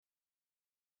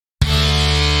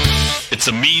It's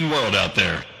a mean world out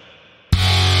there.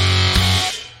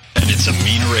 And it's a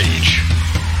mean rage.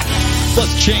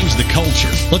 Let's change the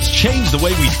culture. Let's change the way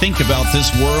we think about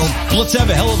this world. Let's have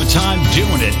a hell of a time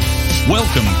doing it.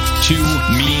 Welcome to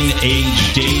Mean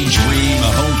Age Daydream,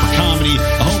 a home for comedy,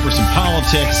 a home for some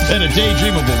politics, and a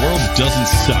daydream of a world that doesn't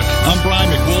suck. I'm Brian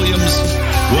McWilliams.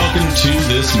 Welcome to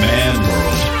this mad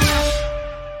world.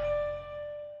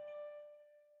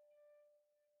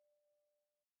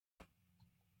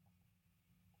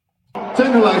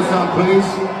 Turn the lights on, please.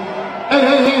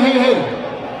 Hey.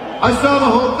 I saw the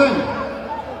whole thing.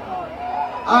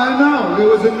 I know, it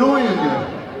was annoying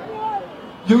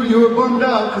you. You were bummed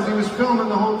out because he was filming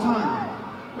the whole time.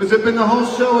 Was it been the whole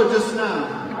show or just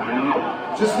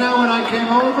now? Just now when I came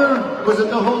over? Was it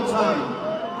the whole time?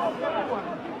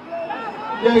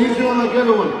 Yeah, he's doing like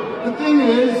everyone. The thing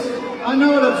is, I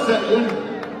know it upset you,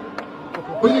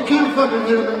 but you can't fucking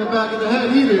hit him in the back of the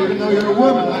head either, even though you're a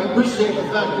woman. I appreciate the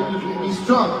fact that you can be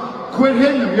strong. Quit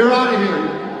hitting him, you're out of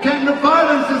here. The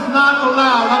violence is not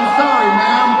allowed. I'm sorry,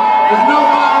 ma'am. There's no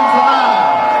violence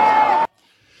allowed.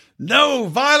 No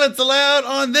violence allowed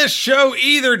on this show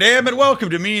either, damn it. Welcome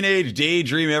to Mean Age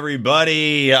Daydream,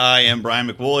 everybody. I am Brian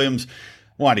McWilliams.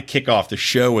 Wanted to kick off the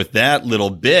show with that little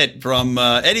bit from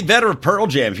Eddie Vedder of Pearl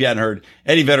Jam. If you hadn't heard,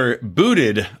 Eddie Vedder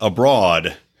booted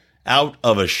abroad out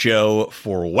of a show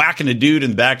for whacking a dude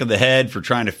in the back of the head for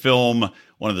trying to film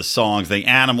one of the songs the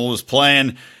Animal was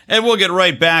playing. And we'll get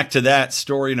right back to that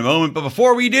story in a moment. But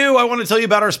before we do, I want to tell you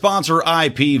about our sponsor,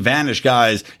 IPVanish,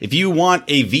 guys. If you want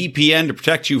a VPN to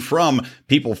protect you from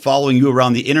people following you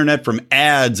around the internet, from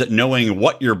ads, knowing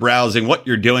what you're browsing, what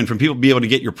you're doing, from people being able to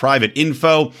get your private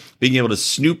info, being able to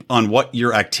snoop on what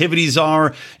your activities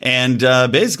are, and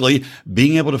basically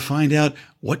being able to find out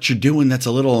what you're doing that's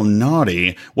a little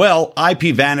naughty. Well,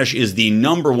 IPVanish is the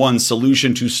 #1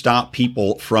 solution to stop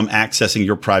people from accessing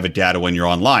your private data when you're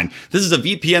online. This is a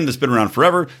VPN that's been around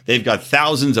forever. They've got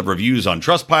thousands of reviews on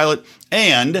Trustpilot.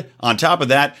 And on top of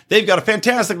that, they've got a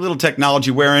fantastic little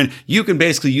technology wherein you can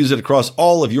basically use it across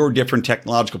all of your different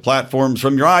technological platforms,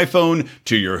 from your iPhone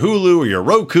to your Hulu or your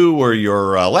Roku or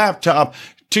your laptop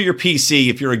to your PC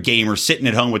if you're a gamer sitting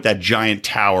at home with that giant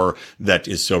tower that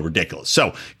is so ridiculous.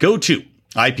 So go to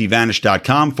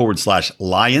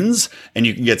ipvanish.com/lions, and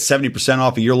you can get 70%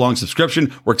 off a year-long subscription.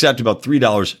 Works out to about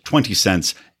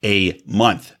 $3.20 a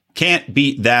month. Can't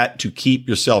beat that to keep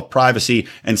yourself privacy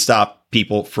and stop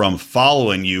people from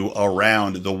following you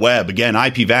around the web. Again,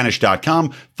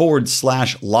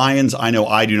 ipvanish.com/lions. I know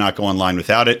I do not go online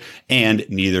without it, and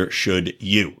neither should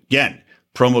you. Again,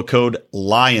 promo code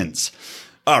LIONS.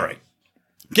 All right,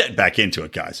 getting back into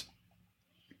it, guys.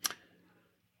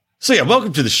 So yeah,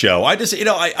 welcome to the show. I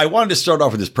wanted to start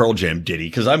off with this Pearl Jam ditty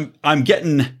because I'm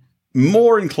getting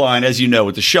more inclined, as you know,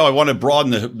 with the show. I want to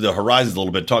broaden the horizons a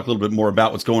little bit, talk a little bit more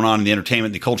about what's going on in the entertainment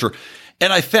and the culture.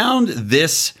 And I found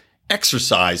this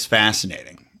exercise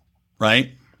fascinating,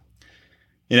 right?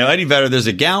 You know, Eddie Vedder, there's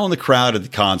a gal in the crowd at the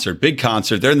concert, big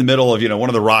concert. They're in the middle of, one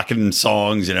of the rockin'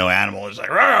 songs, Animal is like,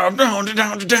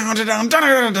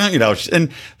 and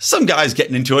some guy's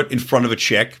getting into it in front of a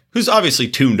chick who's obviously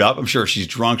tuned up. I'm sure she's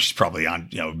drunk. She's probably on,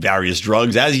 various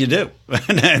drugs, as you do.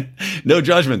 No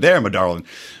judgment there, my darling.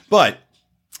 But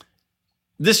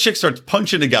this chick starts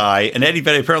punching a guy, and Eddie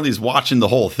Vedder apparently is watching the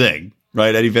whole thing,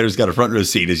 right? Eddie Vedder's got a front row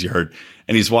seat, as you heard,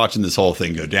 and he's watching this whole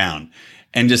thing go down.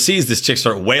 And just sees this chick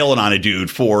start wailing on a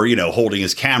dude for, holding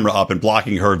his camera up and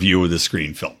blocking her view with the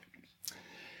screen film.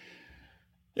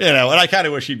 And I kind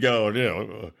of wish he'd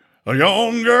go, a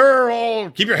young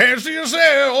girl, keep your hands to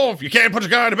yourself. You can't punch a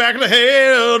guy in the back of the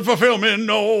head for filming,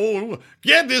 no.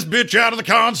 Get this bitch out of the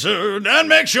concert and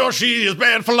make sure she is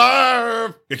banned for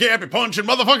life. You can't be punching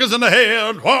motherfuckers in the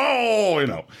head. Oh,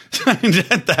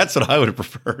 That's what I would have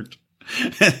preferred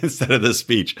instead of this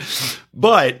speech.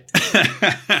 But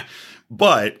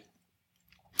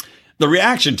the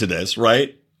reaction to this,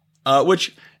 right,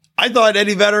 which I thought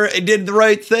Eddie Vedder did the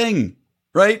right thing,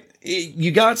 right?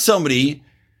 You got somebody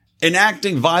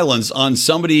enacting violence on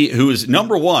somebody who is,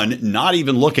 #1, not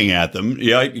even looking at them.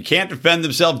 You can't defend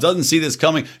themselves, doesn't see this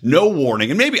coming, no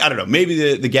warning. And maybe, I don't know,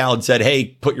 maybe the gal had said,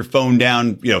 hey, put your phone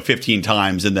down, 15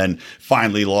 times, and then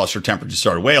finally lost her temper and just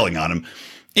started wailing on him.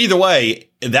 Either way,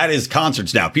 that is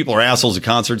concerts now. People are assholes at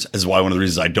concerts. This is why one of the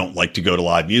reasons I don't like to go to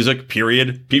live music,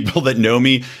 period. People that know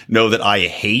me know that I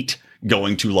hate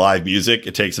going to live music.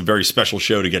 It takes a very special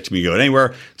show to get to me going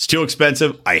anywhere. It's too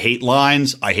expensive. I hate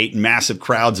lines. I hate massive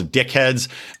crowds of dickheads.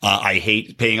 I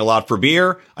hate paying a lot for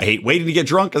beer. I hate waiting to get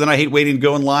drunk. And then I hate waiting to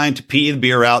go in line to pee the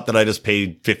beer out that I just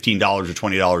paid $15 or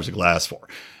 $20 a glass for.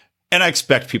 And I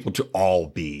expect people to all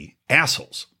be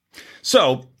assholes.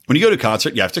 So when you go to a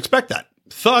concert, you have to expect that.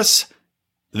 Thus,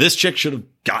 this chick should have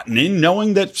gotten in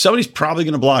knowing that somebody's probably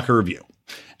going to block her view.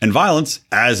 And Violence,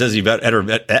 as Eddie Vedder,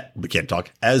 red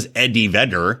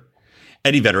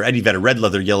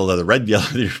leather, yellow leather,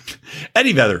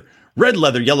 Eddie Vedder, red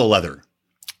leather, yellow leather.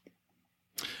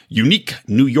 Unique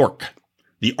New York.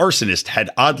 The arsonist had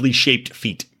oddly shaped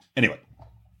feet. Anyway,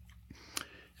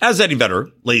 as Eddie Vedder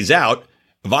lays out,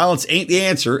 violence ain't the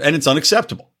answer and it's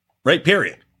unacceptable. Right?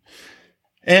 Period.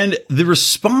 And the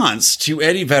response to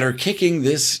Eddie Vedder kicking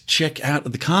this chick out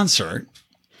of the concert,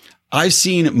 I've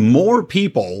seen more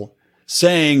people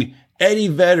saying, Eddie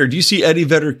Vedder, do you see Eddie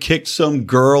Vedder kick some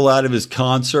girl out of his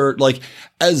concert? Like,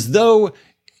 as though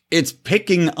it's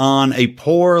picking on a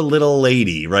poor little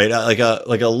lady, right? Like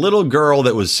a little girl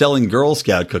that was selling Girl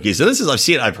Scout cookies. So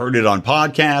I've heard it on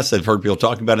podcasts. I've heard people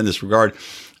talking about it in this regard,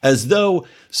 as though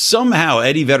somehow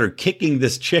Eddie Vedder kicking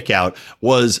this chick out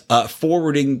was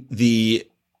forwarding the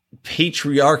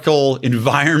patriarchal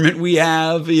environment we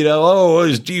have,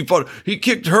 it's default. He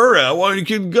kicked her out. Why did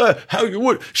you kick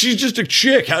what? She's just a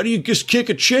chick. How do you just kick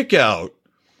a chick out?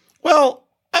 Well,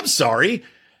 I'm sorry.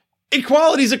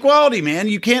 Equality is equality, man.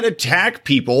 You can't attack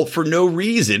people for no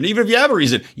reason. Even if you have a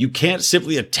reason, you can't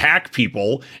simply attack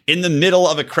people in the middle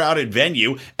of a crowded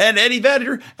venue. And Eddie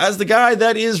Vedder, as the guy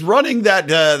that is running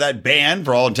that band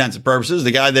for all intents and purposes,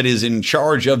 the guy that is in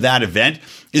charge of that event,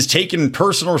 is taking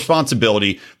personal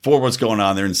responsibility for what's going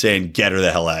on there and saying, get her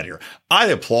the hell out of here. I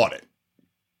applaud it.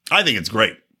 I think it's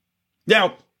great.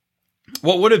 Now,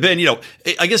 what would have been,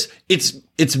 I guess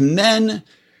it's men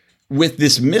with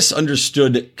this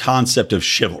misunderstood concept of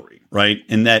chivalry, right?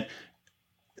 And that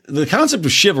the concept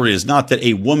of chivalry is not that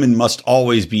a woman must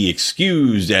always be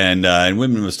excused and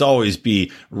women must always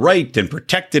be right and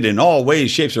protected in all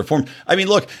ways, shapes, or forms. I mean,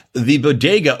 look, the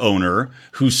bodega owner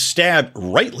who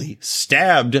rightly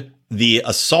stabbed the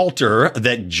assaulter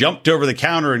that jumped over the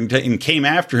counter and came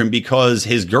after him because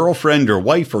his girlfriend or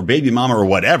wife or baby mama or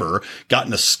whatever got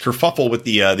in a kerfuffle with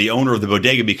the owner of the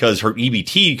bodega because her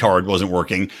EBT card wasn't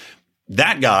working.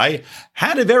 That guy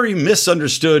had a very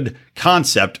misunderstood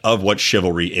concept of what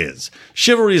chivalry is.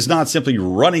 Chivalry is not simply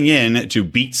running in to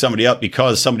beat somebody up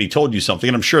because somebody told you something.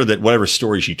 And I'm sure that whatever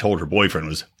story she told her boyfriend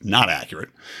was not accurate.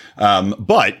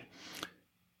 But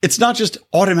it's not just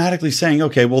automatically saying,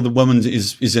 okay, well, the woman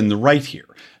is in the right here.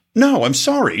 No, I'm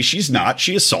sorry. She's not.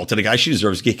 She assaulted a guy. She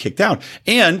deserves to get kicked out.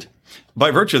 And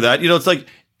by virtue of that, it's like,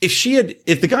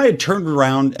 if the guy had turned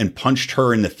around and punched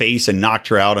her in the face and knocked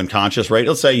her out unconscious, right?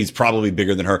 Let's say he's probably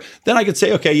bigger than her. Then I could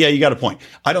say, okay, yeah, you got a point.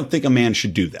 I don't think a man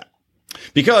should do that.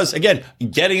 Because again,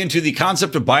 getting into the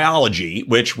concept of biology,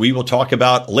 which we will talk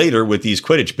about later with these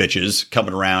Quidditch bitches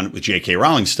coming around with J.K.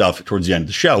 Rowling stuff towards the end of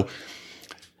the show.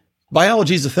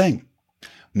 Biology is a thing.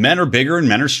 Men are bigger and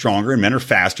men are stronger and men are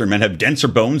faster. Men have denser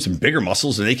bones and bigger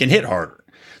muscles and they can hit harder.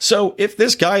 So if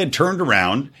this guy had turned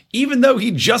around, even though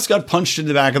he just got punched in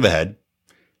the back of the head,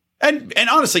 and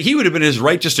honestly, he would have been his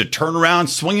right just to turn around,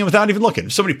 swinging without even looking.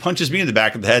 If somebody punches me in the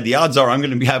back of the head, the odds are I'm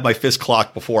going to have my fist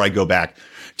clocked before I go back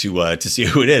to see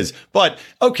who it is. But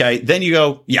okay, then you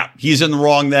go, yeah, he's in the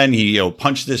wrong. Then he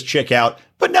punched this chick out.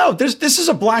 But no, this is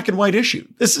a black and white issue.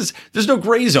 There's no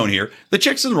gray zone here. The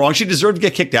chick's in the wrong. She deserved to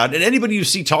get kicked out. And anybody you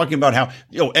see talking about how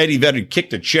Eddie Vedder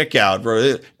kicked a chick out,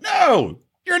 no,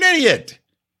 you're an idiot.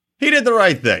 He did the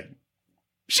right thing.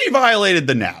 She violated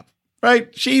the nap,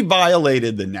 right? She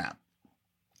violated the nap.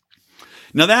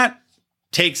 Now that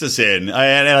takes us in,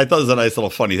 and I thought it was a nice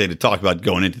little funny thing to talk about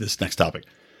going into this next topic.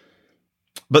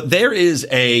 But there is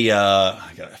I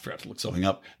forgot to look something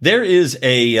up. There is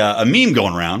a meme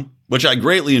going around, which I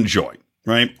greatly enjoy,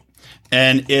 right?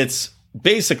 And it's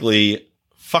basically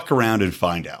fuck around and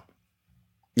find out.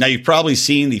 Now, you've probably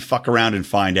seen the fuck around and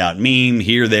find out meme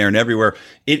here, there, and everywhere.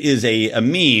 It is a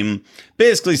meme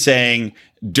basically saying,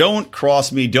 don't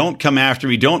cross me, don't come after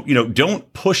me,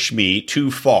 don't push me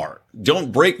too far.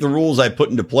 Don't break the rules I put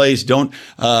into place. Don't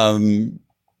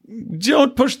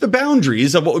push the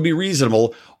boundaries of what would be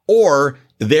reasonable, or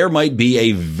there might be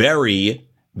a very,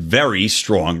 very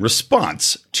strong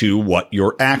response to what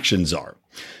your actions are.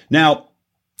 Now,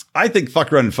 I think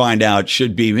fuck around and find out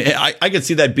should be, I could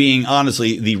see that being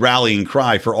honestly the rallying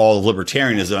cry for all of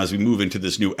libertarianism as we move into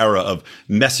this new era of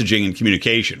messaging and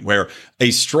communication, where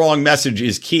a strong message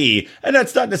is key. And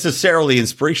that's not necessarily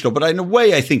inspirational, but in a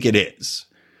way, I think it is,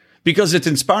 because it's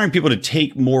inspiring people to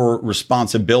take more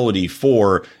responsibility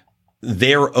for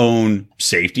their own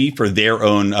safety, for their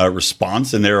own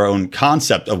response and their own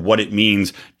concept of what it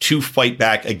means to fight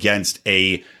back against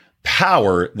a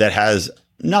power that has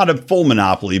not a full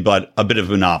monopoly, but a bit of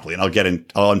a monopoly.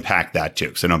 And I'll unpack that too,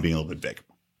 because I know I'm being a little bit vague.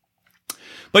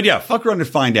 But yeah, fuck around and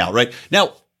find out, right?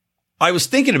 Now, I was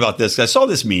thinking about this. I saw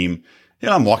this meme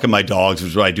I'm walking my dogs,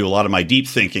 which is where I do a lot of my deep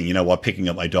thinking, while picking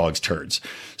up my dog's turds.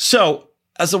 So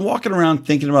as I'm walking around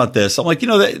thinking about this, I'm like,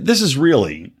 this is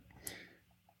really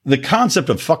the concept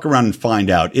of fuck around and find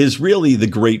out is really the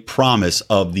great promise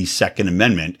of the Second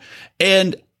Amendment,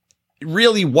 and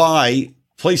really why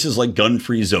places like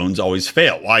gun-free zones always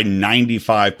fail, why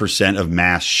 95% of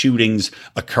mass shootings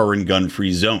occur in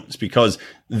gun-free zones, because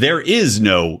there is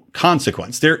no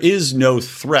consequence. There is no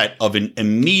threat of an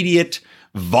immediate,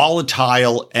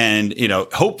 volatile, and,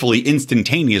 hopefully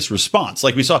instantaneous response.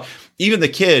 Like we saw even the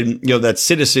kid, that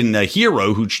citizen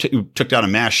hero who took down a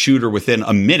mass shooter within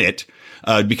a minute,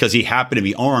 because he happened to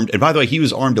be armed. And by the way, he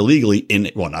was armed illegally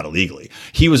not illegally.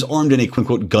 He was armed in a quote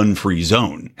unquote gun-free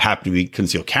zone, happened to be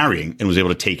concealed carrying, and was able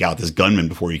to take out this gunman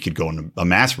before he could go on a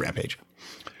mass rampage.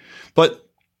 But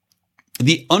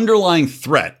the underlying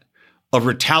threat of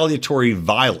retaliatory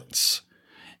violence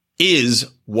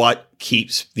is what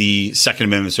keeps the Second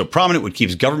Amendment so prominent, what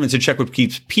keeps governments in check, what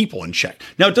keeps people in check.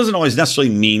 Now, it doesn't always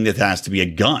necessarily mean that it has to be a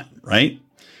gun, right?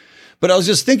 But I was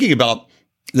just thinking about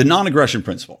the non-aggression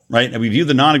principle, right? And we view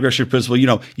the non-aggression principle,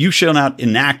 you shall not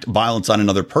enact violence on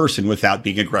another person without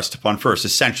being aggressed upon first,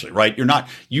 essentially, right?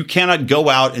 You cannot go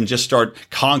out and just start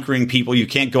conquering people. You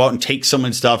can't go out and take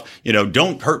someone's stuff.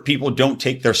 Don't hurt people. Don't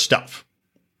take their stuff.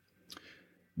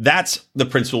 That's the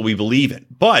principle we believe in.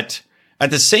 But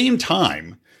at the same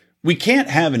time, we can't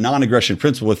have a non-aggression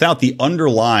principle without the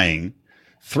underlying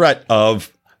threat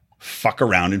of fuck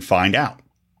around and find out,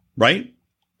 right?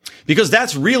 Because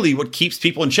that's really what keeps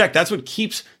people in check. That's what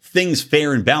keeps things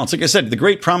fair and balanced. Like I said, the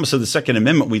great promise of the Second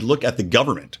Amendment, when we look at the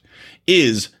government,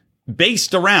 is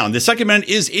based around, the Second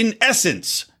Amendment is in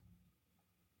essence,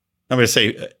 I'm going to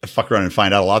say fuck around and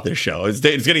find out a lot this show. It's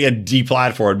going to get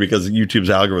deplatformed because of YouTube's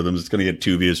algorithms. It's going to get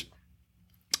 2 views.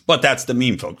 But that's the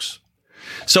meme, folks.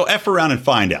 So F around and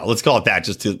find out. Let's call it that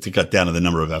just to cut down to the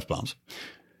number of F-bombs.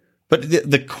 But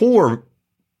the core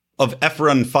of F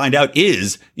around and find out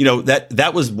is,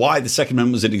 that was why the Second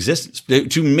Amendment was in existence,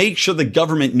 to make sure the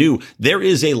government knew there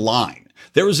is a line.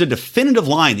 There is a definitive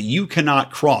line that you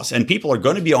cannot cross, and people are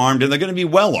going to be armed, and they're going to be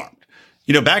well armed.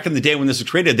 Back in the day when this was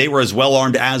created, they were as well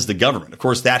armed as the government. Of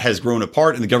course, that has grown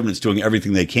apart, and the government's doing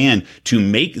everything they can to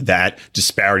make that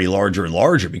disparity larger and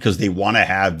larger because they want to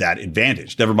have that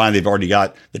advantage. Never mind, they've already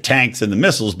got the tanks and the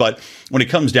missiles. But when it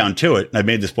comes down to it, and I've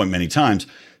made this point many times,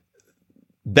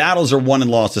 battles are won and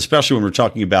lost, especially when we're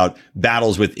talking about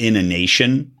battles within a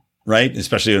nation, right?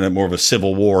 Especially in more of a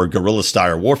civil war, guerrilla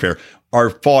style warfare, are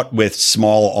fought with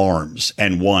small arms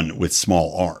and won with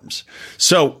small arms.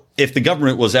 So if the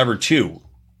government was ever to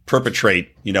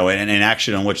perpetrate, an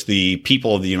action on which the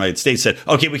people of the United States said,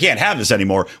 okay, we can't have this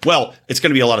anymore. Well, it's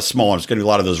going to be a lot of small arms. It's going to be a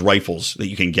lot of those rifles that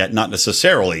you can get, not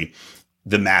necessarily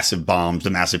the massive bombs, the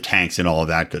massive tanks, and all of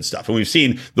that good stuff. And we've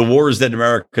seen the wars that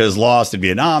America has lost in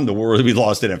Vietnam, the war that we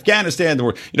lost in Afghanistan, the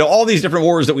war, all these different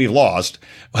wars that we've lost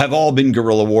have all been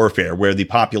guerrilla warfare, where the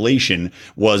population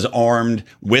was armed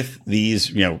with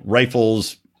these,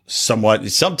 rifles,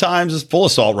 sometimes it's full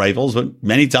assault rifles, but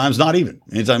many times not even.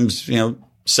 Many times,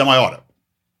 semi-auto.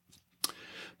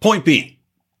 Point being,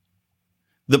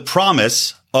 the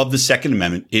promise of the Second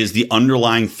Amendment is the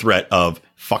underlying threat of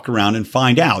fuck around and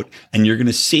find out, and you're going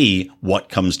to see what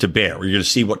comes to bear. You're going to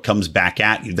see what comes back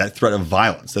at you, that threat of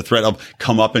violence, the threat of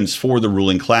comeuppance for the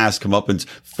ruling class, comeuppance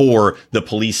for the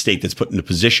police state that's put into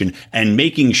position, and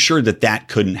making sure that that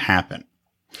couldn't happen.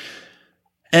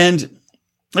 And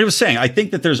like I was saying, I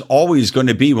think that there's always going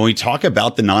to be, when we talk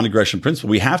about the non-aggression principle,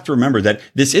 we have to remember that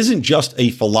this isn't just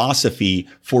a philosophy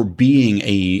for being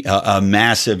a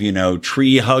massive,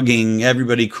 tree-hugging,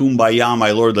 everybody kumbaya,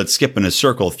 my lord, let's skip in a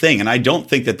circle thing. And I don't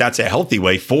think that that's a healthy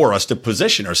way for us to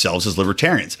position ourselves as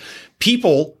libertarians.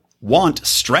 People want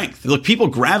strength. Look, people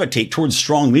gravitate towards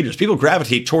strong leaders. People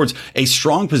gravitate towards a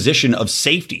strong position of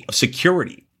safety, of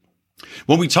security.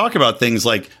 When we talk about things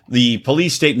like the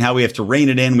police state and how we have to rein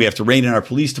it in, we have to rein in our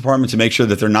police department to make sure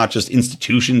that they're not just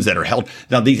institutions that are held.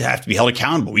 Now, these have to be held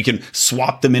accountable. We can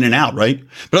swap them in and out, right?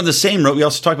 But on the same note, we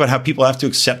also talk about how people have to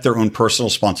accept their own personal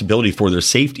responsibility for their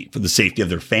safety, for the safety of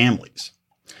their families.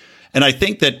 And I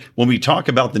think that when we talk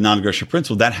about the non-aggression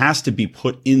principle, that has to be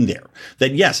put in there.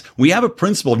 That yes, we have a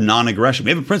principle of non-aggression.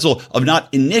 We have a principle of not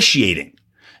initiating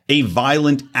a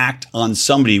violent act on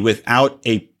somebody without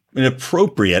an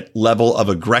appropriate level of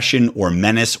aggression or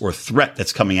menace or threat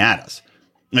that's coming at us.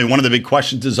 I mean, one of the big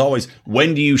questions is always,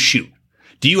 when do you shoot?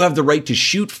 Do you have the right to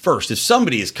shoot first? If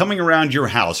somebody is coming around your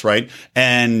house, right,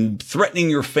 and threatening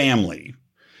your family,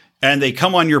 and they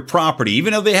come on your property,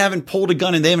 even though they haven't pulled a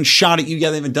gun and they haven't shot at you yet,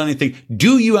 they haven't done anything,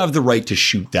 do you have the right to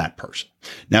shoot that person?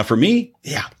 Now, for me,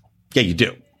 yeah, you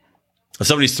do. If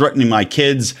somebody's threatening my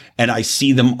kids and I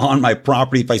see them on my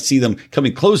property, if I see them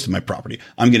coming close to my property,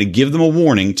 I'm going to give them a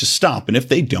warning to stop. And if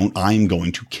they don't, I'm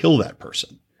going to kill that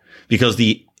person because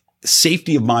the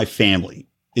safety of my family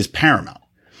is paramount.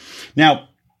 Now,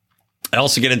 I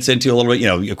also get into a little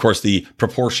bit, of course, the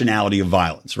proportionality of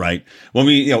violence, right? When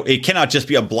it cannot just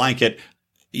be a blanket.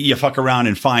 You fuck around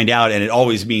and find out, and it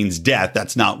always means death.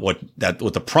 That's not what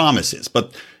the promise is.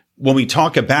 But when we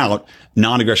talk about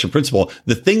non-aggression principle,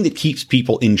 the thing that keeps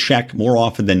people in check more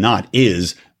often than not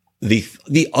is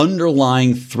the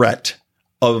underlying threat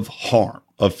of harm,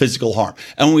 of physical harm.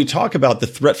 And when we talk about the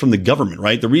threat from the government,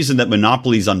 right, the reason that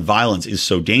monopolies on violence is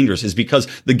so dangerous is because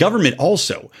the government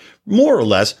also, more or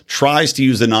less, tries to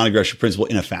use the non-aggression principle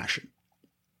in a fashion,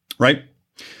 right?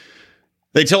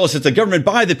 They tell us it's the government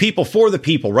by the people for the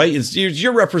people, right? It's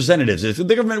your representatives. The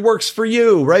government works for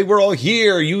you, right? We're all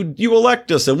here. You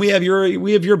elect us and we have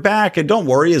your back. And don't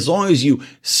worry, as long as you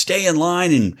stay in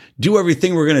line and do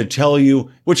everything we're going to tell you,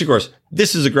 which of course,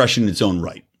 this is aggression in its own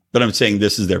right. But I'm saying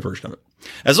this is their version of it.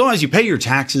 As long as you pay your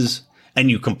taxes and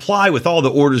you comply with all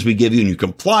the orders we give you and you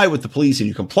comply with the police and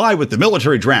you comply with the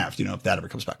military draft, if that ever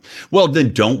comes back, well,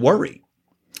 then don't worry.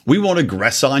 We won't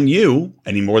aggress on you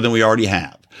any more than we already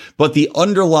have. But the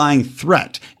underlying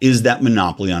threat is that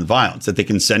monopoly on violence, that they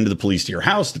can send the police to your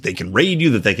house, that they can raid you,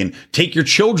 that they can take your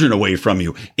children away from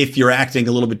you if you're acting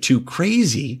a little bit too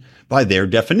crazy by their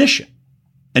definition.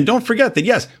 And don't forget that,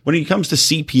 yes, when it comes to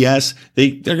CPS,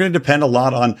 they're going to depend a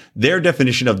lot on their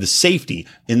definition of the safety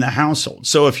in the household.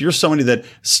 So if you're somebody that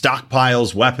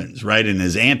stockpiles weapons, right, and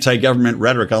is anti-government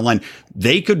rhetoric online,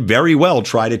 they could very well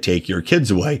try to take your kids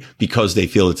away because they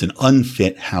feel it's an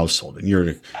unfit household and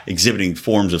you're exhibiting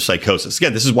forms of psychosis.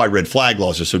 Again, this is why red flag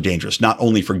laws are so dangerous, not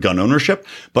only for gun ownership,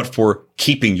 but for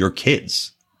keeping your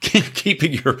kids,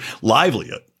 keeping your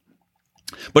livelihood.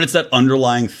 But it's that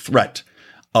underlying threat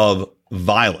of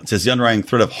violence. It's the underlying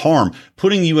threat of harm.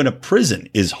 Putting you in a prison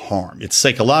is harm. It's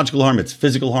psychological harm. It's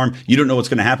physical harm. You don't know what's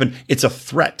going to happen. It's a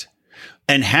threat.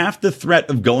 And half the threat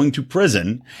of going to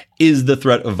prison is the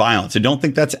threat of violence. And don't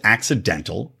think that's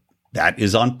accidental. That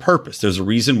is on purpose. There's a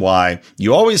reason why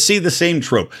you always see the same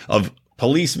trope of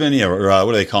policemen, or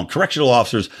what do they call them? Correctional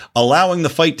officers allowing the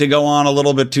fight to go on a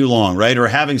little bit too long, right? Or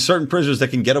having certain prisoners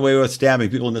that can get away with stabbing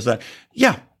people and this, that.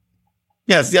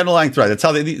 Yeah, it's the underlying threat. That's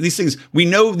how these things, we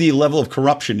know the level of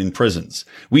corruption in prisons.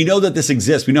 We know that this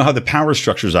exists. We know how the power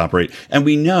structures operate. And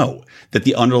we know that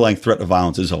the underlying threat of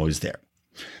violence is always there.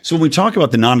 So when we talk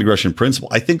about the non-aggression principle,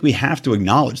 I think we have to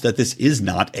acknowledge that this is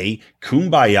not a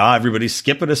kumbaya, everybody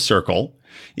skip in a circle.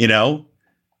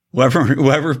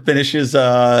 Whoever finishes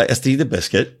SD the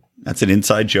biscuit, that's an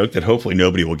inside joke that hopefully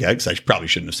nobody will get because I probably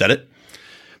shouldn't have said it.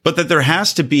 But that there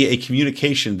has to be a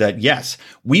communication that, yes,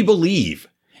 we believe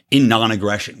in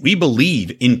non-aggression. We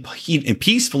believe in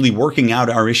peacefully working out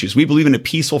our issues. We believe in a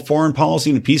peaceful foreign policy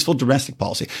and a peaceful domestic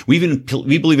policy. We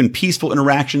believe in peaceful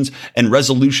interactions and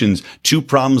resolutions to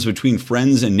problems between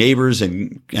friends and neighbors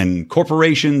and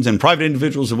corporations and private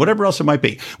individuals and whatever else it might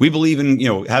be. We believe in,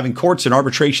 having courts and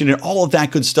arbitration and all of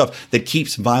that good stuff that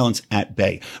keeps violence at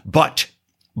bay. But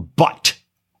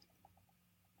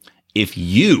if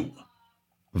you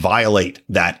violate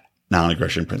that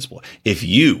non-aggression principle, if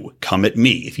you come at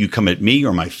me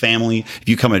or my family, if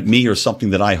you come at me or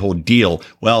something that I hold dear,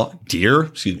 well,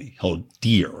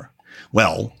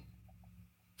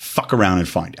 fuck around and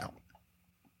find out.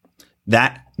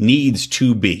 That needs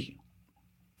to be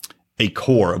a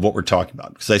core of what we're talking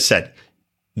about. Because I said,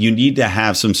 you need to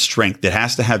have some strength. It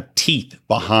has to have teeth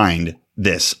behind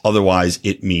this. Otherwise,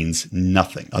 it means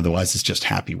nothing. Otherwise, it's just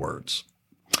happy words.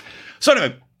 So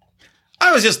anyway,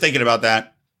 I was just thinking about that.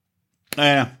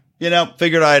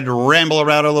 Figured I'd ramble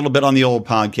around a little bit on the old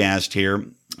podcast here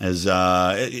as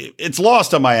it's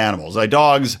lost on my animals. My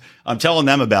dogs, I'm telling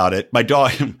them about it.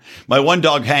 My one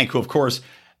dog, Hank, who of course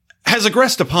has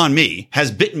aggressed upon me,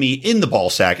 has bitten me in the ball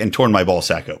sack and torn my ball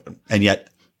sack open. And yet,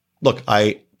 look,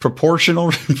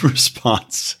 proportional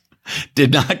response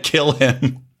did not kill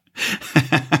him.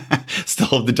 Still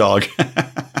love the dog.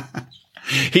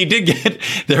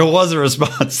 There was a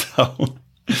response though.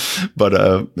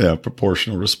 But,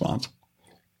 proportional response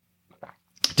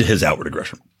to his outward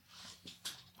aggression.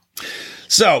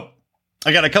 So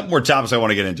I got a couple more topics I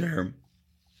want to get into here.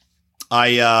 I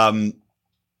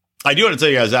do want to tell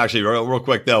you guys actually real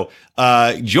quick though,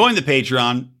 join the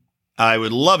Patreon. I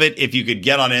would love it if you could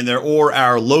get on in there, or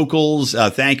our locals.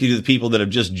 Thank you to the people that have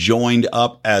just joined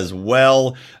up as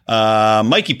well.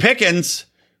 Mikey Pickens,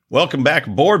 welcome back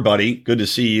aboard, buddy. Good to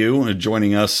see you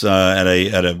joining us at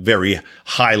a very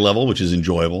high level, which is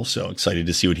enjoyable. So excited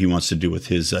to see what he wants to do with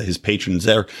his patrons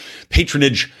there,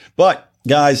 patronage. But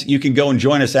guys, you can go and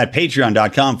join us at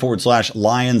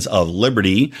patreon.com/Lions of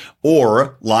Liberty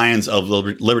or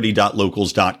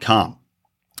lionsofliberty.locals.com.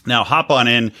 Now, hop on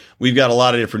in. We've got a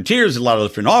lot of different tiers, a lot of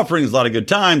different offerings, a lot of good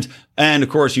times. And of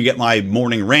course, you get my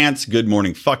morning rants, Good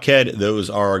Morning Fuckhead. Those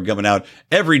are coming out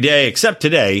every day, except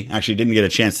today. Actually, didn't get a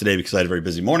chance today because I had a very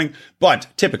busy morning. But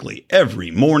typically, every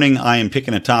morning, I am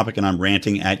picking a topic and I'm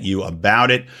ranting at you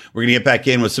about it. We're going to get back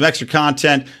in with some extra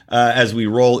content as we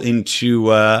roll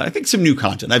into, I think, some new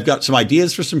content. I've got some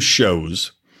ideas for some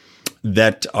shows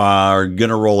that are going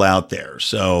to roll out there.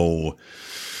 So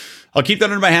I'll keep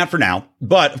that under my hat for now.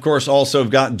 But, of course, also I've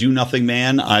got Do Nothing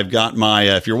Man. I've got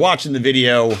my, if you're watching the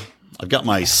video, I've got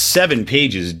my 7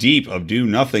 pages deep of Do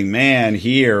Nothing Man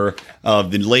here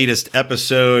of the latest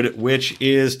episode, which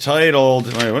is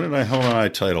titled, how did I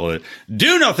title it?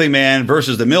 Do Nothing Man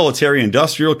versus the Military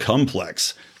Industrial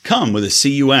Complex. Come with a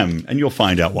CUM, and you'll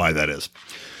find out why that is.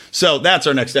 So that's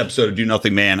our next episode of Do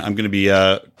Nothing Man. I'm going to be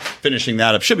finishing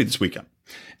that up. Should be this weekend.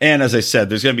 And as I said,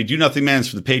 there's going to be Do Nothing Mans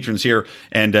for the patrons here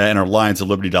and our Lions of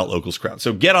Liberty.locals crowd.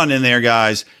 So get on in there,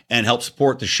 guys, and help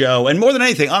support the show. And more than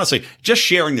anything, honestly, just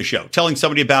sharing the show, telling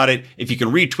somebody about it. If you can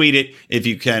retweet it, if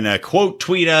you can quote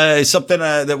tweet something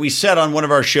that we said on one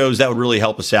of our shows, that would really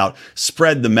help us out.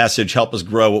 Spread the message, help us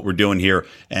grow what we're doing here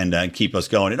and keep us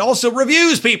going. And also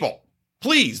reviews, people.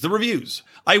 Please, the reviews.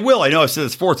 I know I've said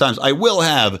this 4 times. I will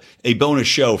have a bonus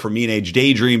show for Mean Age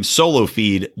Daydream solo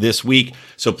feed this week.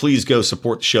 So please go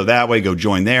support the show that way. Go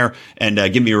join there and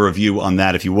give me a review on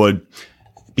that if you would.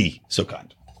 Be so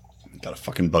kind. Got a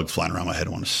fucking bug flying around my head.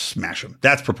 I want to smash them.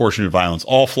 That's proportionate violence.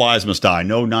 All flies must die.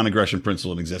 No non-aggression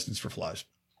principle in existence for flies.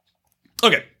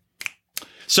 Okay.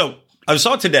 So I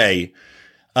saw today,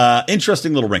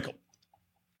 interesting little wrinkle.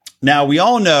 Now, we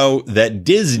all know that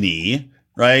Disney,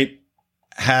 right,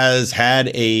 has had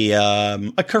a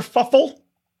kerfuffle,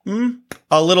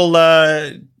 a little,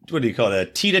 what do you call it? A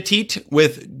tete-a-tete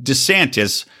with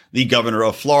DeSantis, the governor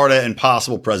of Florida and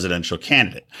possible presidential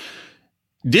candidate.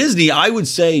 Disney, I would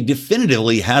say,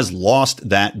 definitively has lost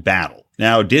that battle.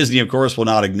 Now, Disney, of course, will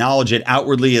not acknowledge it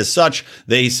outwardly as such.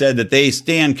 They said that they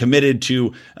stand committed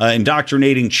to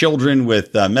indoctrinating children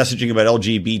with messaging about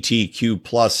LGBTQ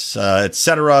plus, et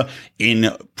cetera,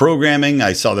 in programming.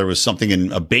 I saw there was something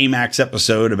in a Baymax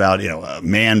episode about, a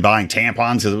man buying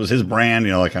tampons because it was his brand,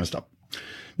 that kind of stuff.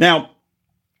 Now,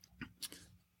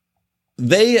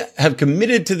 they have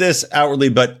committed to this outwardly,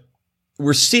 but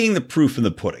we're seeing the proof in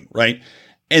the pudding, right?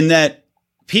 And that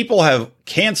people have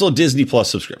canceled Disney Plus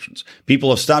subscriptions. People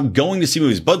have stopped going to see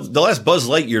movies. But the last Buzz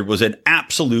Lightyear was an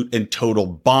absolute and total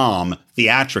bomb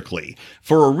theatrically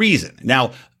for a reason.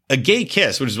 Now, a gay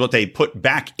kiss, which is what they put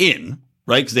back in,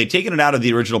 right? Because they'd taken it out of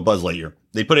the original Buzz Lightyear.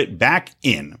 They put it back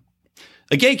in.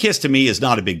 A gay kiss to me is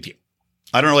not a big deal.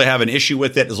 I don't really have an issue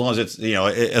with it as long as it's,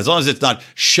 as long as it's not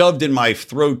shoved in my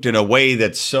throat in a way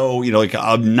that's so, like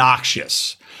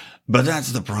obnoxious. But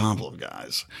that's the problem,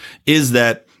 guys, is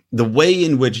that the way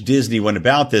in which Disney went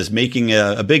about this, making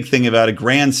a big thing about it,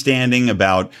 grandstanding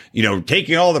about,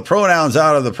 taking all the pronouns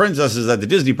out of the princesses at the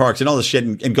Disney parks and all this shit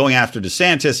and going after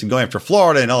DeSantis and going after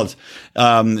Florida and all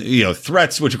this,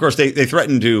 threats, which of course they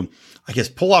threatened to, I guess,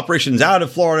 pull operations out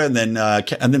of Florida.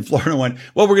 And then Florida went,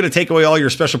 well, we're going to take away all your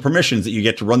special permissions that you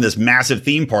get to run this massive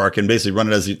theme park and basically run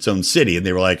it as its own city. And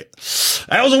they were like,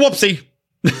 that was a whoopsie.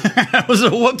 That was a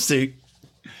whoopsie.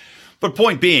 But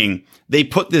point being, they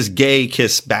put this gay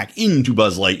kiss back into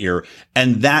Buzz Lightyear,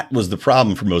 and that was the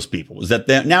problem for most people, is that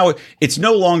now it's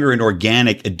no longer an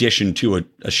organic addition to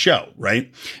a show,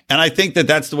 right? And I think that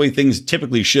that's the way things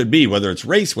typically should be, whether it's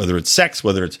race, whether it's sex,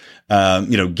 whether it's,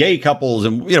 gay couples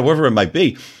and, whatever it might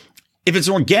be. If it's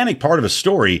an organic part of a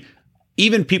story,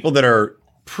 even people that are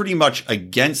pretty much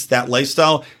against that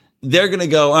lifestyle, they're going to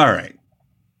go, all right,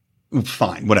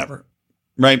 fine, whatever,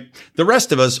 right? The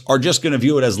rest of us are just going to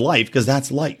view it as life because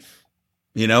that's life.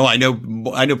 I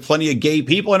know plenty of gay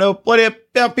people. I know plenty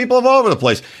of people all over the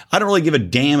place. I don't really give a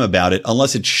damn about it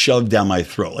unless it's shoved down my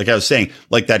throat. Like I was saying,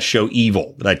 like that show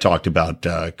Evil that I talked about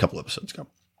a couple episodes ago.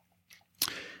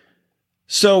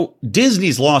 So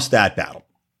Disney's lost that battle.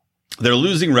 They're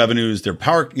losing revenues. Their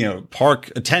park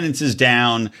attendance is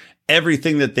down.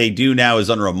 Everything that they do now is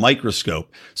under a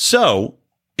microscope. So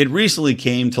it recently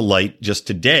came to light just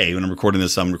today when I'm recording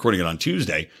this. I'm recording it on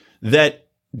Tuesday, that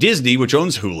Disney, which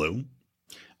owns Hulu,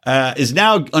 is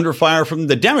now under fire from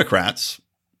the Democrats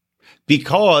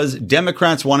because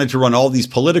Democrats wanted to run all these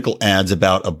political ads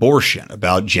about abortion,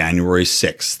 about January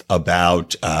 6th,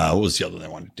 about, what was the other one they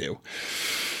wanted to do?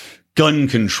 Gun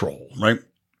control, right?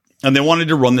 And they wanted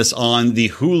to run this on the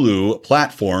Hulu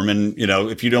platform. And,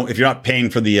 if you're not paying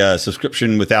for the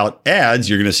subscription without ads,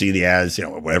 you're going to see the ads,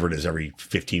 whatever it is, every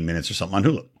 15 minutes or something on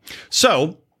Hulu.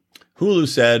 So Hulu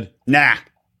said, nah,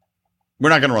 we're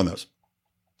not going to run those.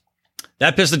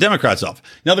 That pissed the Democrats off.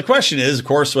 Now, the question is, of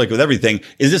course, like with everything,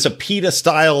 is this a PETA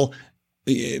style?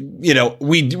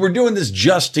 We're doing this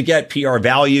just to get PR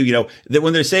value. That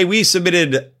when they say we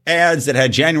submitted ads that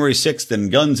had January 6th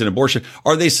and guns and abortion,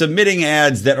 are they submitting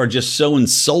ads that are just so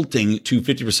insulting to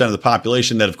 50% of the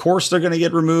population that, of course, they're going to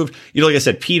get removed? Like I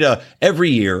said, PETA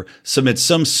every year submits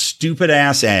some stupid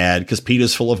ass ad because PETA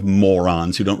is full of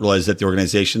morons who don't realize that the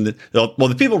organization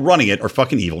the people running it are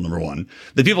fucking evil, number one.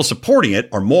 The people supporting it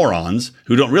are morons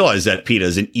who don't realize that PETA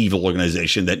is an evil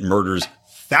organization that murders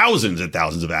thousands and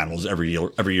thousands of animals every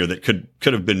year that could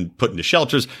have been put into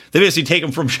shelters. They basically take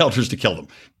them from shelters to kill them.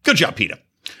 Good job, PETA.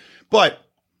 But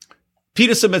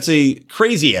PETA submits a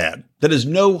crazy ad that has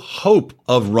no hope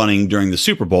of running during the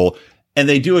Super Bowl, and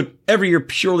they do it every year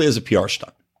purely as a PR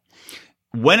stunt.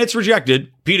 When it's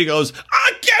rejected, PETA goes,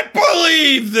 I can't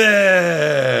believe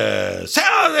this.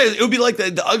 It would be like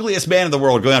the ugliest man in the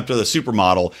world going after the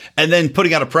supermodel and then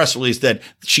putting out a press release that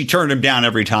she turned him down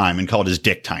every time and called his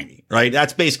dick tiny, right?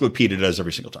 That's basically what PETA does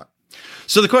every single time.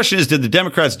 So the question is, did the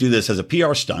Democrats do this as a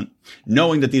PR stunt,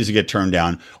 knowing that these would get turned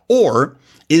down? Or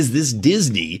is this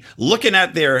Disney looking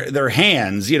at their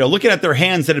hands, looking at their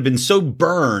hands that have been so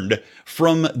burned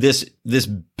from this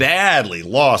badly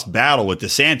lost battle with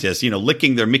DeSantis,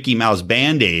 licking their Mickey Mouse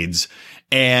Band-Aids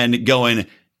and going,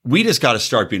 we just got to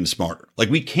start being smarter. Like,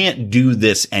 we can't do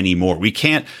this anymore. We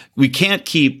can't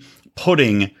keep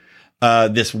putting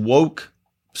this woke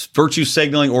virtue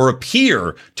signaling or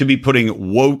appear to be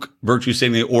putting woke virtue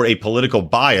signaling or a political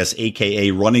bias, aka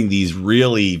running these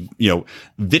really,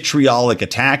 vitriolic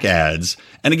attack ads.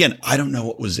 And again, I don't know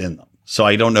what was in them, so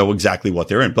I don't know exactly what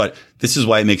they're in, but this is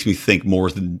why it makes me think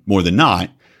more than not,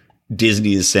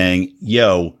 Disney is saying,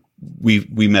 yo,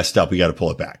 we messed up. We got to pull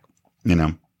it back,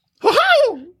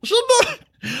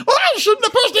 shouldn't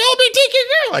have pushed the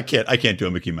LGBTQ. I can't do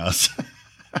a Mickey Mouse.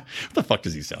 What the fuck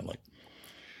does he sound like?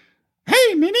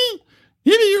 Hey, Minnie,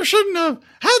 maybe you shouldn't have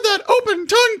had that open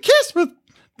tongue kiss with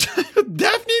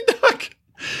Daphne Duck.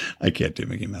 I can't do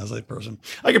Mickey Mouse like person.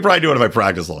 I could probably do it if I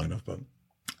practice long enough, but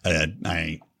I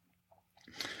ain't.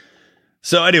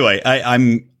 So anyway,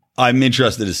 I'm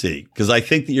interested to see, because I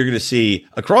think that you're going to see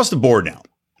across the board now.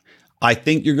 I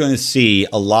think you're going to see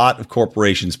a lot of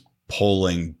corporations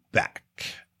pulling back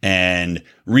and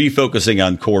refocusing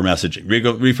on core messaging,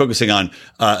 refocusing on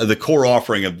the core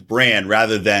offering of the brand,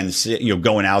 rather than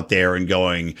going out there and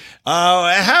going,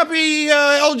 happy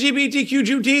LGBTQ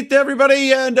Juneteenth,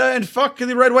 everybody, and fuck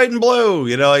the red, white, and blue,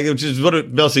 which is what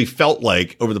it basically felt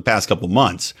like over the past couple of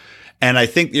months. And I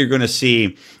think you're going to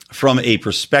see, from a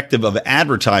perspective of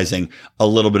advertising, a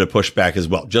little bit of pushback as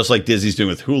well, just like Disney's doing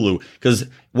with Hulu, because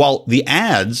while the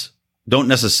ads don't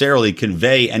necessarily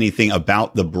convey anything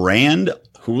about the brand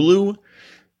Hulu,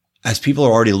 as people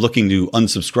are already looking to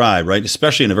unsubscribe, right?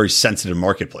 Especially in a very sensitive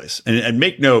marketplace. And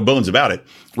make no bones about it.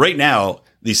 Right now,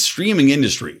 the streaming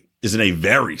industry is in a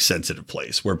very sensitive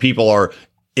place where people are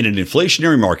in an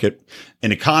inflationary market,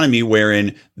 an economy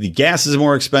wherein the gas is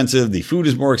more expensive, the food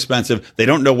is more expensive. They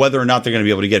don't know whether or not they're going to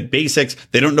be able to get basics.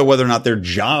 They don't know whether or not their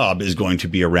job is going to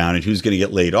be around and who's going to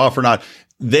get laid off or not.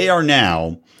 They are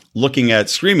now looking at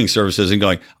streaming services and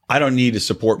going, I don't need to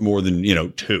support more than,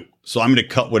 2. So I'm going to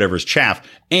cut whatever's chaff.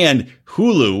 And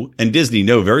Hulu and Disney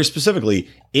know very specifically,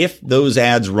 if those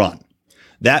ads run,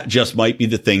 that just might be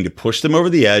the thing to push them over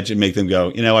the edge and make them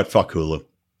go, you know what, fuck Hulu.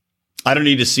 I don't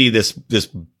need to see this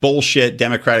bullshit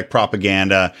Democratic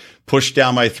propaganda pushed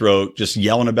down my throat, just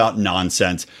yelling about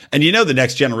nonsense. And the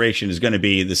next generation is going to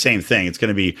be the same thing. It's going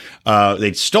to be,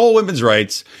 they stole women's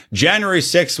rights. January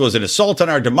 6th was an assault on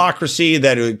our democracy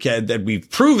that we've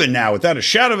proven now without a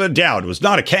shadow of a doubt. It was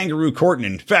not a kangaroo court, and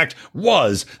in fact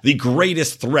was the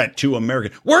greatest threat to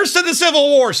America. Worse than the Civil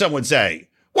War, some would say.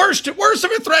 Worse of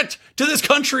a threat to this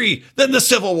country than the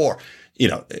Civil War.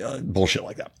 Bullshit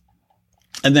like that.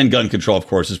 And then gun control, of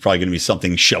course, is probably going to be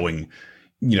something showing,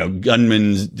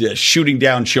 gunmen shooting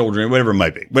down children, whatever it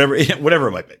might be, whatever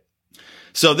it might be.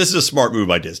 So this is a smart move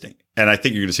by Disney, and I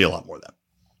think you're going to see a lot more of that.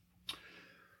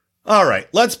 All right,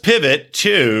 let's pivot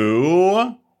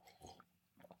to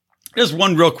just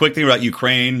one real quick thing about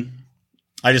Ukraine.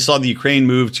 I just saw the Ukraine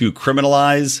move to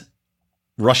criminalize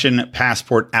Russian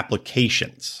passport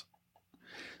applications.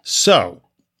 So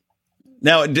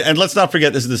now, and let's not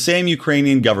forget, this is the same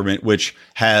Ukrainian government which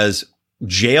has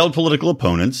jailed political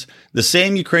opponents, the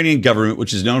same Ukrainian government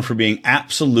which is known for being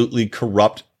absolutely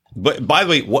corrupt but by the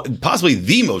way, possibly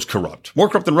the most corrupt, more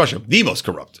corrupt than Russia, the most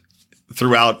corrupt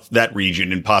throughout that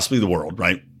region and possibly the world,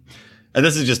 right? And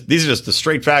these are just the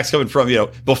straight facts coming from,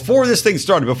 before this thing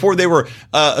started, before they were,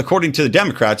 according to the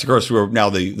Democrats, of course, who are now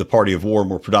the party of war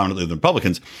more predominantly than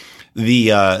Republicans,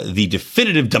 the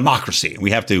definitive democracy.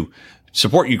 We have to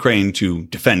support Ukraine to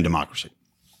defend democracy.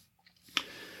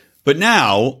 But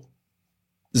now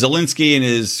Zelensky and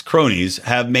his cronies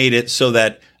have made it so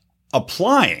that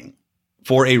applying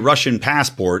for a Russian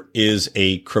passport is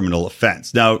a criminal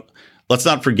offense. Now, let's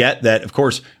not forget that, of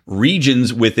course,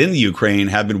 regions within the Ukraine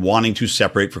have been wanting to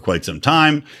separate for quite some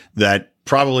time, that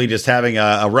probably just having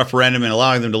a referendum and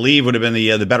allowing them to leave would have been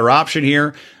the better option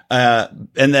here, and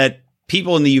that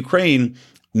people in the Ukraine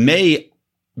may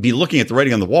be looking at the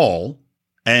writing on the wall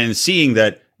and seeing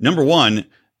that, number one,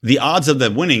 the odds of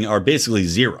them winning are basically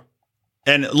zero.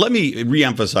 And let me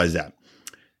reemphasize that.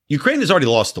 Ukraine has already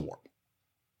lost the war.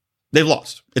 They've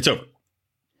lost. It's over.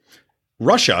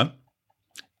 Russia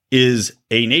is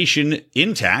a nation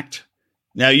intact.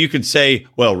 Now, you could say,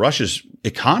 well, Russia's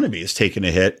economy has taken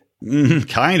a hit.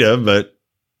 Kind of, but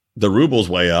the ruble's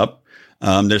way up.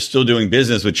 They're still doing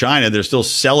business with China. They're still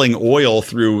selling oil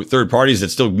through third parties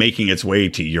that's still making its way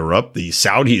to Europe. The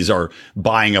Saudis are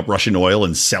buying up Russian oil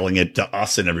and selling it to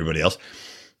us and everybody else.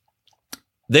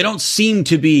 They don't seem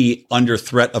to be under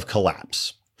threat of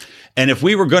collapse. And if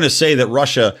we were going to say that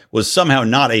Russia was somehow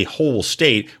not a whole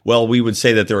state, well, we would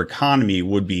say that their economy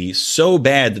would be so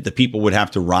bad that the people would have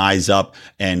to rise up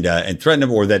and threaten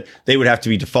them, or that they would have to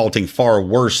be defaulting far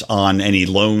worse on any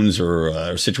loans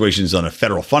or situations on a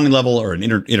federal funding level or an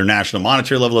international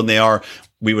monetary level than they are.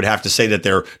 We would have to say that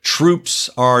their troops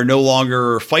are no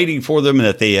longer fighting for them and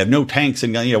that they have no tanks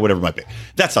and whatever it might be.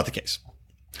 That's not the case.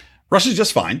 Russia's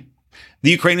just fine. The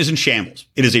Ukraine is in shambles.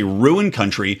 It is a ruined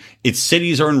country. Its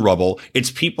cities are in rubble. Its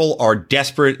people are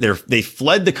desperate. They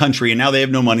fled the country and now they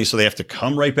have no money, so they have to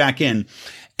come right back in.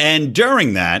 And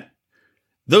during that,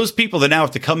 those people that now have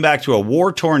to come back to a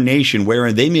war-torn nation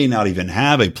wherein they may not even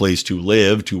have a place to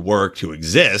live, to work, to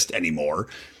exist anymore,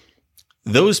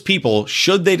 those people,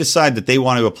 should they decide that they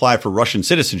want to apply for Russian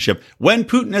citizenship, when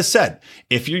Putin has said,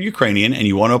 if you're Ukrainian and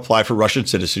you want to apply for Russian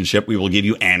citizenship, we will give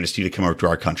you amnesty to come over to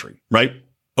our country, right?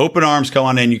 Open arms, come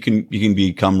on in. You can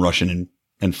become Russian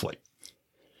and flee.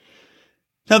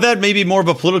 Now, that may be more of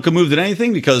a political move than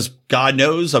anything, because God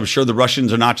knows, I'm sure the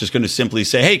Russians are not just going to simply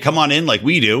say, hey, come on in like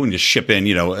we do and just ship in,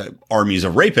 armies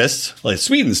of rapists, like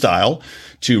Sweden style,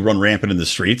 to run rampant in the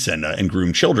streets and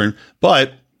groom children.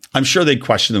 But I'm sure they'd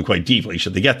question them quite deeply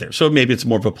should they get there. So maybe it's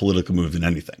more of a political move than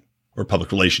anything, or a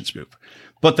public relations move.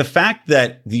 But the fact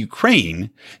that the Ukraine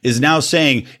is now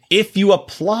saying, if you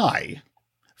apply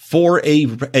for a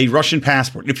Russian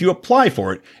passport, if you apply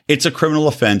for it, it's a criminal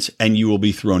offense and you will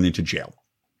be thrown into jail.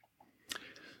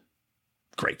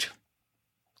 Great.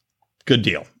 Good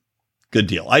deal. Good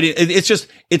deal.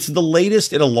 It's the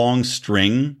latest in a long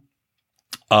string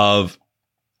of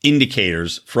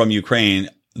indicators from Ukraine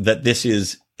that this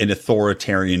is an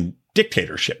authoritarian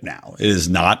dictatorship now. It is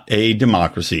not a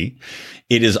democracy.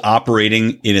 It is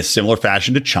operating in a similar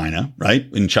fashion to China,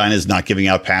 right? And China is not giving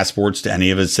out passports to any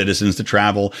of its citizens to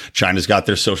travel. China's got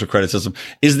their social credit system.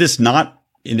 Is this not,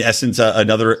 in essence,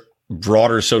 another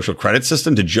broader social credit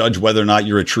system to judge whether or not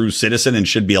you're a true citizen and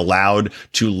should be allowed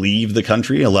to leave the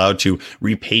country, allowed to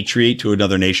repatriate to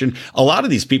another nation? A lot of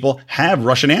these people have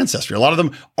Russian ancestry. A lot of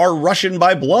them are Russian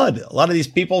by blood. A lot of these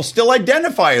people still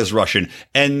identify as Russian,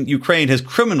 and Ukraine has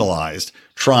criminalized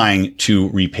trying to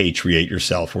repatriate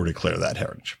yourself or declare that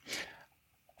heritage.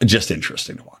 Just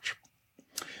interesting to watch.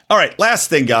 All right, last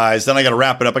thing, guys. Then I got to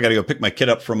wrap it up. I got to go pick my kid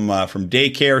up from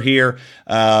daycare here.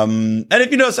 And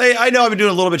if you notice, I know I've been doing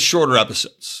a little bit shorter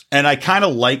episodes, and I kind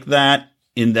of like that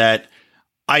in that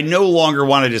I no longer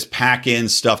want to just pack in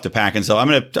stuff to pack in. So I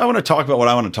want to talk about what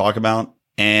I want to talk about,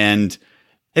 and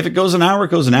if it goes an hour,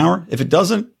 it goes an hour. If it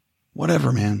doesn't,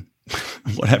 whatever, man,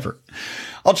 whatever.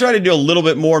 I'll try to do a little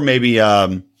bit more, maybe.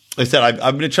 Like I said,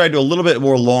 I'm going to try to do a little bit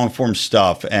more long form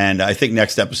stuff, and I think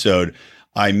next episode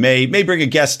I may bring a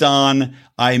guest on.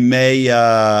 I may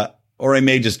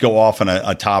just go off on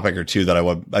a topic or two that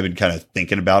I've been kind of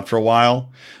thinking about for a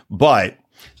while. But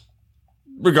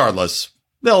regardless,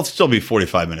 they'll still be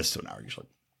 45 minutes to an hour usually.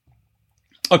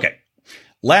 Okay,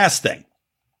 last thing.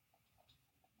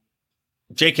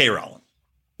 J.K. Rowling.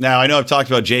 Now, I know I've talked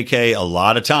about J.K. a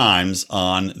lot of times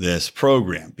on this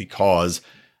program because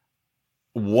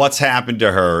what's happened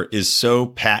to her is so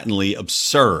patently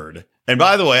absurd. And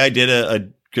by the way, I did a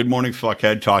Good Morning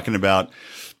Fuckhead talking about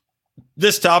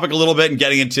this topic a little bit and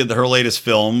getting into her latest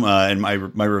film and my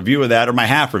review of that, or my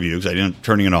half review, because I didn't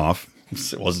turning it off. It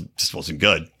just wasn't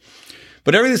good.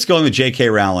 But everything that's going with J.K.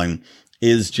 Rowling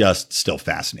is just still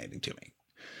fascinating to me.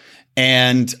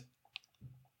 And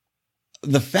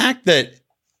the fact that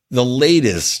the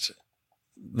latest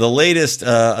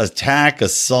attack,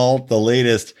 assault, the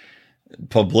latest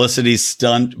publicity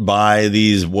stunt by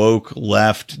these woke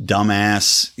left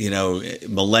dumbass,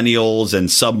 millennials and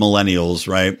sub-millennials,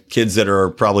 right? Kids that are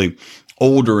probably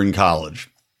older in college,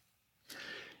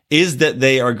 is that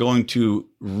they are going to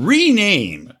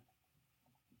rename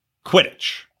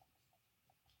Quidditch.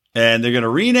 And they're going to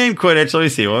rename Quidditch. Let me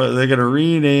see. They're going to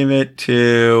rename it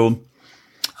to,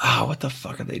 what the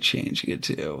fuck are they changing it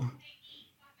to?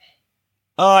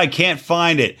 Oh, I can't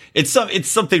find it. It's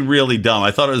something really dumb.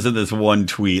 I thought it was in this one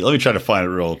tweet. Let me try to find it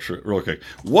real quick.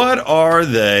 What are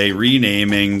they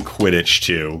renaming Quidditch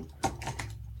to?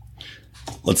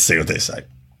 Let's see what they say.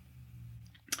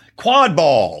 Quad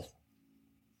ball.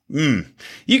 You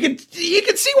can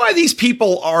see why these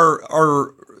people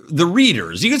are the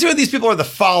readers. You can see why these people are the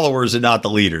followers and not the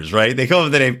leaders, right? They come up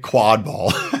with the name Quad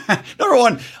ball. Number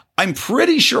one, I'm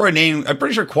pretty sure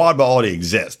Quad Ball already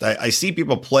exists. I see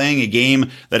people playing a game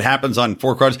that happens on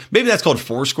 4 cards. Maybe that's called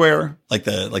Foursquare, like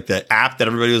the app that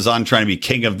everybody was on trying to be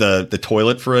king of the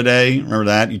toilet for a day. Remember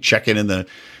that? You check in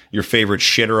your favorite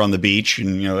shitter on the beach,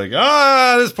 and you're like,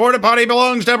 this porta potty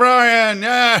belongs to Brian.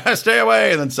 Yeah, stay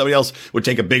away. And then somebody else would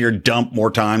take a bigger dump more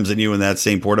times than you in that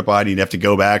same porta potty. You'd have to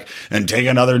go back and take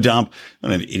another dump.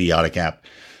 What an idiotic app.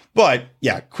 But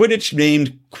yeah, Quidditch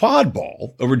named Quad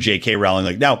Ball over J.K. Rowling.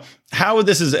 I don't know if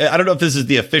this is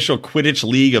the official Quidditch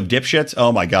League of dipshits.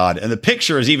 Oh my God. And the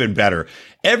picture is even better.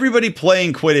 Everybody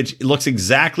playing Quidditch looks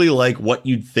exactly like what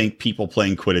you'd think people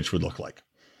playing Quidditch would look like.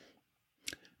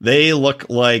 They look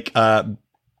like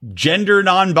gender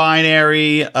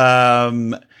non-binary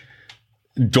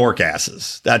dork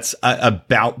asses. That's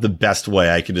about the best way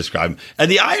I can describe them.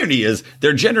 And the irony is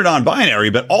they're gender non-binary,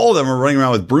 but all of them are running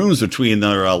around with brooms between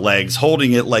their legs,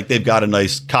 holding it like they've got a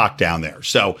nice cock down there.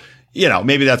 So,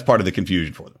 maybe that's part of the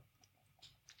confusion for them.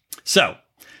 So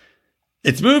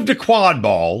it's moved to quad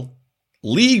ball.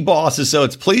 League bosses. So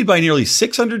it's played by nearly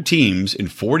 600 teams in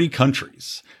 40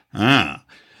 countries.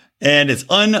 And it's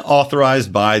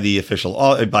unauthorized by the official,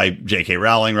 by J.K.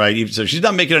 Rowling, right? So she's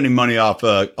not making any money off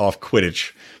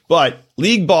Quidditch. But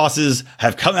league bosses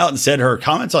have come out and said her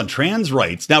comments on trans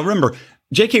rights. Now, remember,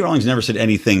 J.K. Rowling's never said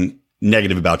anything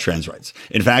negative about trans rights.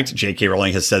 In fact, J.K.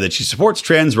 Rowling has said that she supports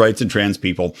trans rights and trans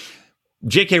people.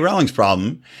 J.K. Rowling's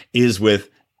problem is with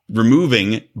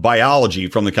removing biology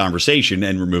from the conversation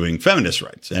and removing feminist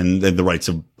rights and the rights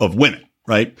of women.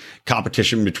 Right?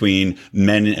 Competition between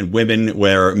men and women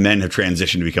where men have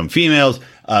transitioned to become females,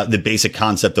 the basic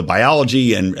concept of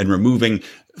biology and removing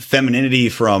femininity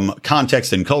from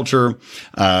context and culture,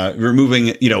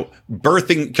 removing,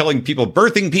 killing people,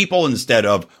 birthing people instead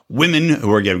of women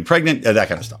who are getting pregnant, that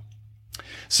kind of stuff.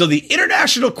 So the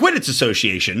International Quidditch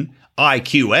Association,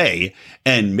 IQA,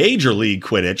 and Major League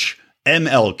Quidditch,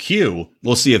 MLQ,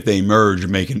 we'll see if they merge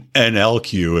and make an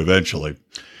NLQ eventually.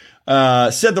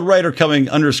 Said the writer coming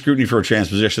under scrutiny for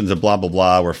transpositions and blah, blah,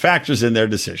 blah were factors in their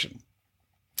decision.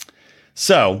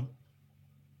 So,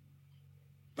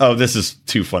 this is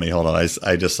too funny. Hold on.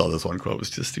 I just saw this one quote. It was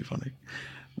just too funny.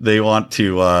 They want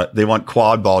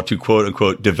quad ball to quote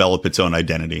unquote develop its own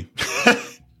identity.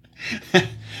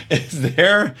 Is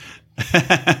there?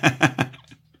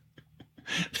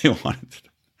 They wanted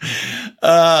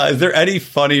is there any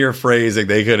funnier phrasing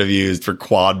they could have used for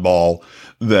quad ball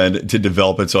than to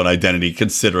develop its own identity,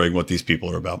 considering what these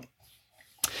people are about?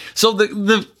 So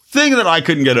the thing that I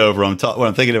couldn't get over when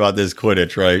I'm thinking about this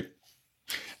Quidditch, right?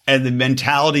 And the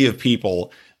mentality of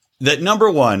people that,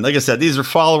 number one, like I said, these are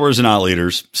followers and not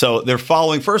leaders. So they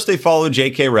followed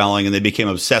J.K. Rowling and they became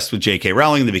obsessed with J.K.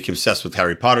 Rowling. They became obsessed with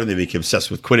Harry Potter. They became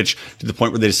obsessed with Quidditch to the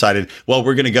point where they decided, well,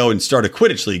 we're going to go and start a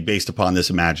Quidditch league based upon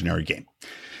this imaginary game.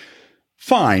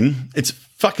 Fine. It's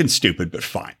fucking stupid, but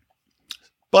fine.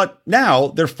 But now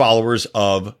they're followers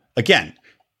of, again,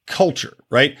 culture,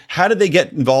 right? How did they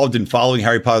get involved in following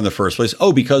Harry Potter in the first place?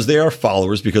 Oh, because they are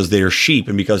followers, because they are sheep,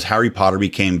 and because Harry Potter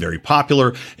became very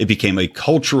popular. It became a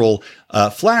cultural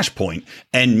flashpoint,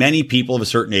 and many people of a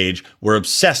certain age were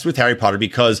obsessed with Harry Potter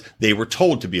because they were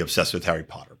told to be obsessed with Harry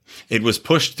Potter. It was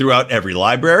pushed throughout every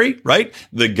library, right?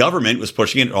 The government was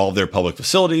pushing it at all of their public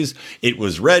facilities. It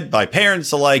was read by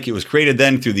parents alike. It was created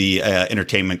then through the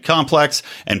entertainment complex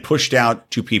and pushed out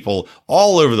to people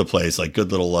all over the place, like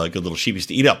good little sheepies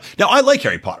to eat up. Now, I like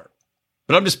Harry Potter,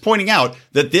 but I'm just pointing out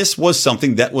that this was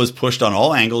something that was pushed on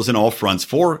all angles and all fronts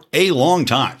for a long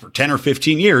time. For 10 or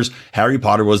 15 years, Harry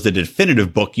Potter was the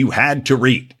definitive book you had to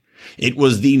read. It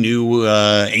was the new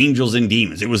Angels and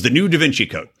Demons. It was the new Da Vinci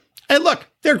Code. And look,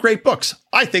 they're great books.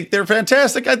 I think they're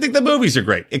fantastic. I think the movies are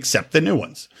great, except the new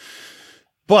ones.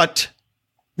 But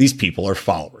these people are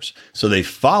followers. So they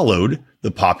followed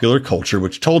the popular culture,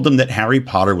 which told them that Harry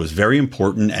Potter was very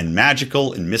important and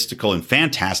magical and mystical and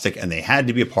fantastic, and they had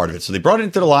to be a part of it. So they brought it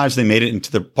into their lives. They made it into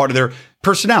the part of their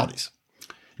personalities.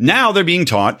 Now they're being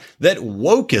taught that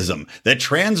wokeism, that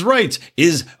trans rights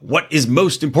is what is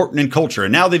most important in culture.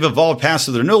 And now they've evolved past,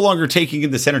 so they're no longer taking in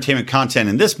this entertainment content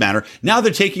in this manner. Now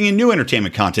they're taking in new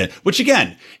entertainment content, which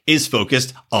again is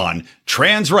focused on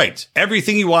trans rights.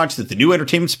 Everything you watch that the new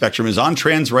entertainment spectrum is on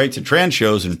trans rights and trans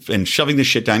shows and shoving this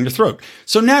shit down your throat.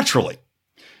 So naturally,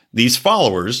 these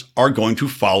followers are going to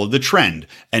follow the trend.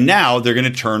 And now they're going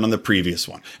to turn on the previous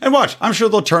one. And watch, I'm sure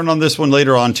they'll turn on this one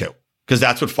later on too. Because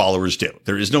that's what followers do.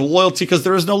 There is no loyalty because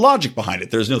there is no logic behind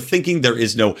it. There is no thinking. There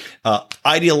is no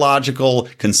ideological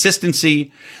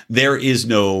consistency. There is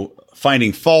no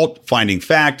finding fault, finding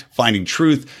fact, finding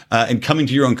truth, and coming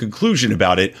to your own conclusion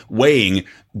about it, weighing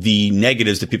the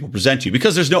negatives that people present to you.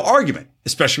 Because there's no argument,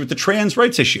 especially with the trans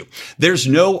rights issue. There's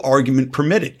no argument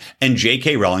permitted. And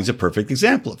J.K. Rowling's a perfect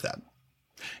example of that.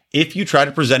 If you try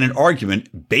to present an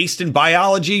argument based in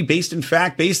biology, based in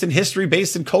fact, based in history,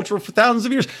 based in culture for thousands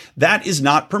of years, that is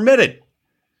not permitted.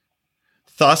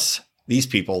 Thus, these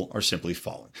people are simply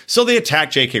falling. So they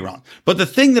attack J.K. Rowling. But the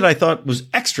thing that I thought was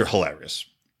extra hilarious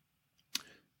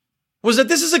was that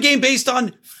this is a game based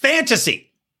on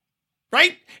fantasy,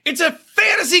 right? It's a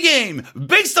fantasy game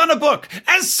based on a book,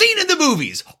 as seen in the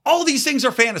movies. All these things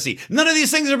are fantasy. None of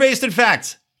these things are based in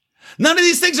facts. None of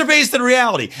these things are based in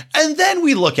reality. And then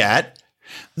we look at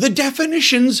the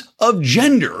definitions of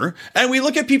gender, and we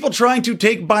look at people trying to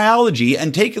take biology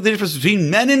and take the difference between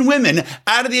men and women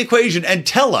out of the equation and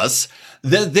tell us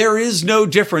that there is no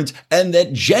difference and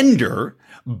that gender,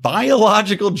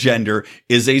 biological gender,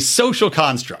 is a social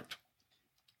construct.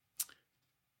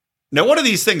 Now, what do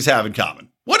these things have in common?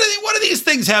 What do these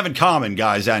things have in common,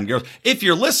 guys and girls? If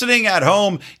you're listening at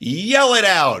home, yell it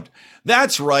out.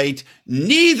 That's right.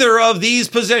 Neither of these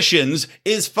positions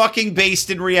is fucking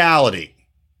based in reality.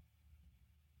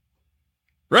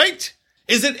 Right?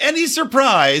 Is it any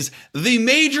surprise the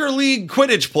Major League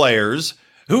Quidditch players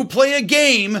who play a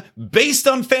game based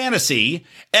on fantasy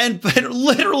and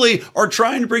literally are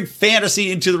trying to bring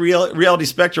fantasy into the reality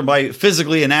spectrum by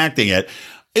physically enacting it?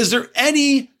 Is there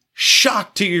any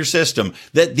shock to your system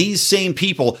that these same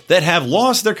people that have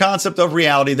lost their concept of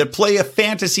reality, that play a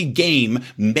fantasy game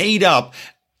made up,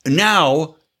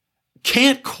 now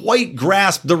can't quite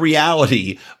grasp the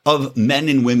reality of men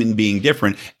and women being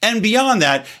different? And beyond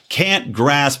that, can't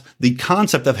grasp the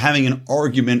concept of having an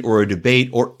argument or a debate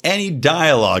or any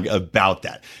dialogue about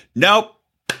that. Nope.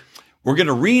 We're going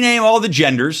to rename all the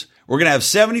genders. We're going to have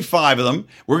 75 of them.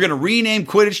 We're going to rename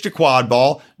Quidditch to quad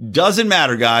ball. Doesn't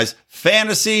matter, guys.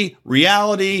 Fantasy,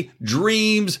 reality,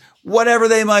 dreams, whatever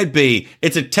they might be.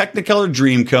 It's a Technicolor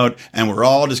dream coat, and we're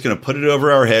all just going to put it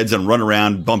over our heads and run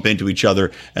around, bump into each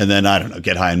other, and then, I don't know,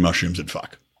 get high on mushrooms and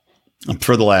fuck.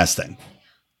 For the last thing.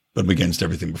 But against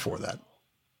everything before that.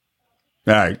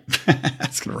 All right.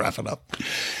 That's going to wrap it up.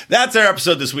 That's our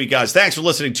episode this week, guys. Thanks for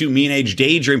listening to Mean Age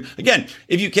Daydream. Again,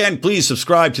 if you can, please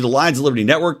subscribe to the Lions of Liberty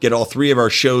Network. Get all three of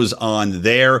our shows on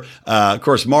there. Of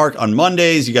course, Mark on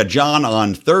Mondays. You got John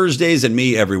on Thursdays and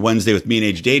me every Wednesday with Mean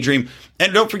Age Daydream.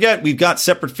 And don't forget, we've got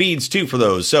separate feeds, too, for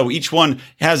those. So each one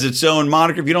has its own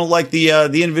moniker. If you don't like the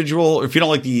individual, or if you don't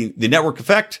like the network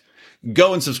effect,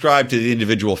 go and subscribe to the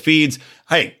individual feeds.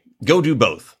 Hey, go do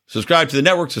both. Subscribe to the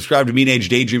network, subscribe to Mean Age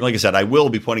Daydream. Like I said, I will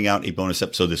be putting out a bonus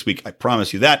episode this week. I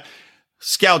promise you that.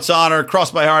 Scout's honor,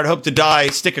 cross my heart, hope to die,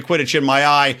 stick a Quidditch in my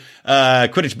eye,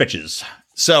 Quidditch bitches.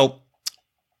 So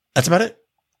that's about it.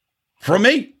 From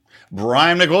me,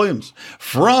 Brian McWilliams,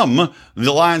 from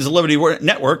the Lions of Liberty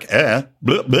Network,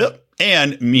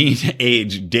 and Mean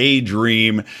Age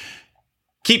Daydream.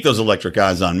 Keep those electric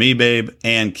eyes on me, babe,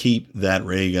 and keep that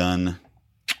ray gun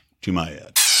to my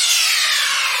head.